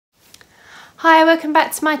Hi, welcome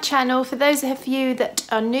back to my channel. For those of you that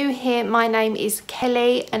are new here, my name is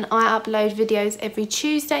Kelly and I upload videos every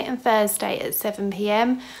Tuesday and Thursday at 7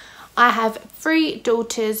 p.m. I have 3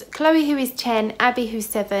 daughters, Chloe who is 10, Abby who's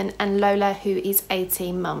 7 and Lola who is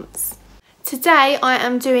 18 months. Today I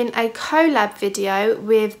am doing a collab video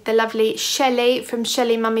with the lovely Shelley from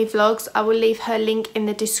Shelley Mummy Vlogs. I will leave her link in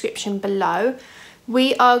the description below.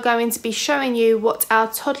 We are going to be showing you what our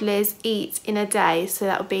toddlers eat in a day. So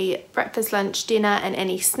that will be breakfast, lunch, dinner and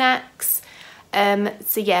any snacks.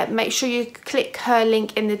 So yeah, make sure you click her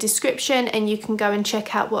link in the description and you can go and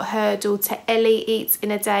check out what her daughter Ellie eats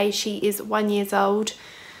in a day. She is 1 year old.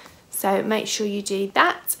 So make sure you do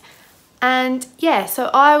that. And yeah, so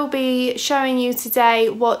I will be showing you today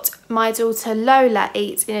what my daughter Lola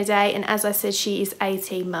eats in a day. And as I said, she is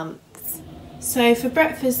 18 months. So for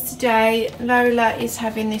breakfast today, Lola is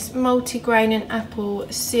having this multi-grain and apple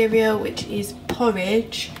cereal, which is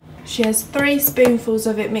porridge. She has 3 spoonfuls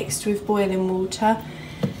of it mixed with boiling water,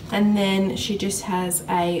 and then she just has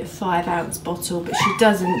a 5-ounce bottle, but she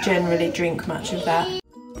doesn't generally drink much of that.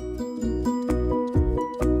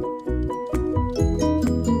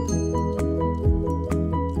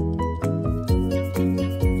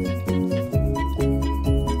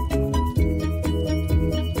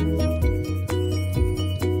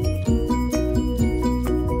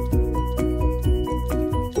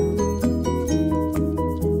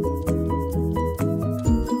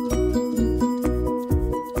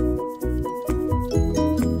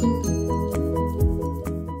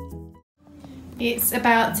 It's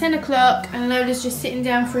about 10 o'clock and Lola's just sitting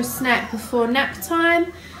down for a snack before nap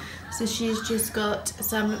time. So she's just got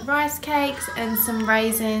some rice cakes and some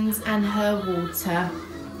raisins and her water.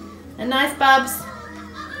 A nice bubs.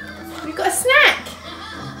 We've got a snack.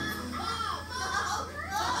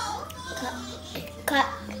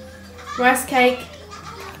 Rice cake.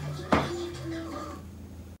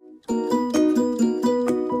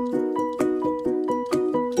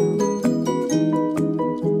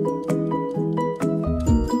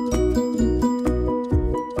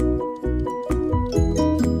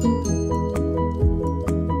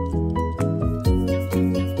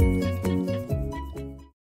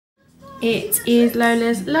 It is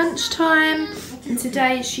Lola's lunchtime and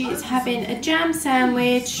today she is having a jam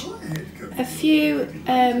sandwich, a few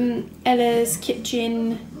Ella's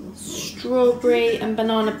Kitchen strawberry and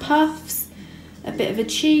banana puffs, a bit of a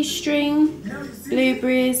cheese string,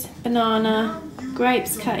 blueberries, banana,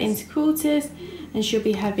 grapes cut into quarters, and she'll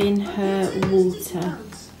be having her water.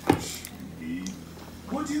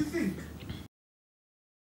 What do you think?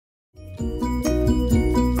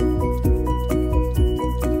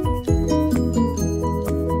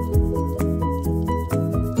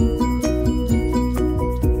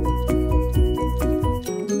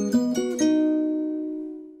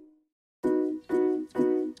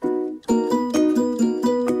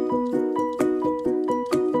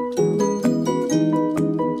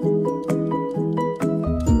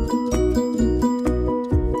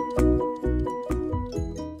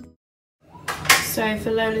 So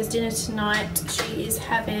for Lola's dinner tonight, she is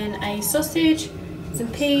having a sausage, some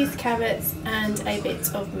peas, carrots and a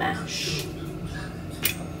bit of mash.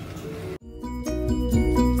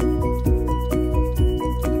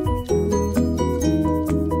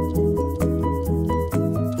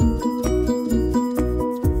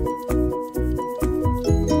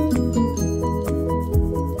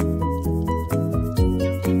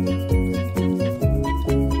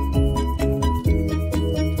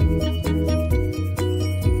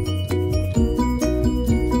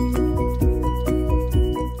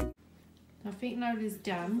 I think Lola's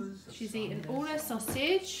done. She's eaten all her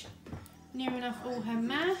sausage, near enough all her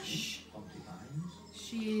mash.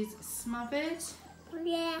 She's smothered.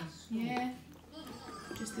 Yeah. Yeah.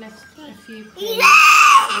 Just left a few peas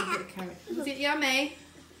and a bit of carrot. Was it yummy?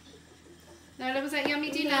 Lola, was that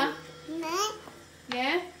yummy dinner? No.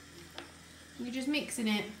 Yeah? You're just mixing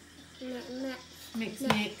it? No. Mix,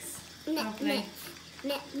 mix. Lovely.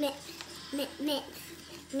 Mix.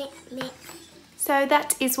 So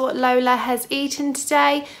that is what Lola has eaten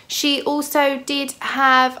today. She also did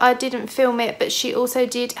have, I didn't film it, but she also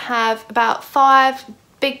did have about 5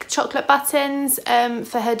 big chocolate buttons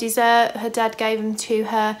for her dessert. Her dad gave them to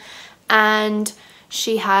her, and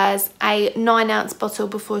she has a 9-ounce bottle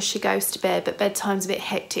before she goes to bed, but bedtime's a bit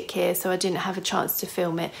hectic here, so I didn't have a chance to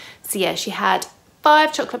film it. So yeah, she had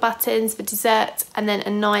 5 chocolate buttons for dessert and then a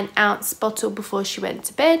 9-ounce bottle before she went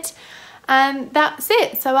to bed. And that's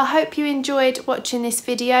it. So I hope you enjoyed watching this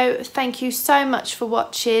video. Thank you so much for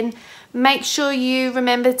watching. Make sure you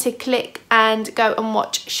remember to click and go and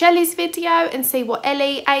watch Shelley's video and see what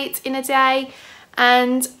Ellie ate in a day.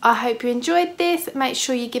 And I hope you enjoyed this. Make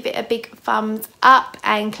sure you give it a big thumbs up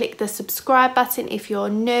and click the subscribe button if you're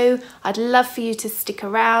new. I'd love for you to stick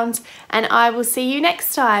around, and I will see you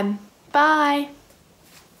next time. Bye.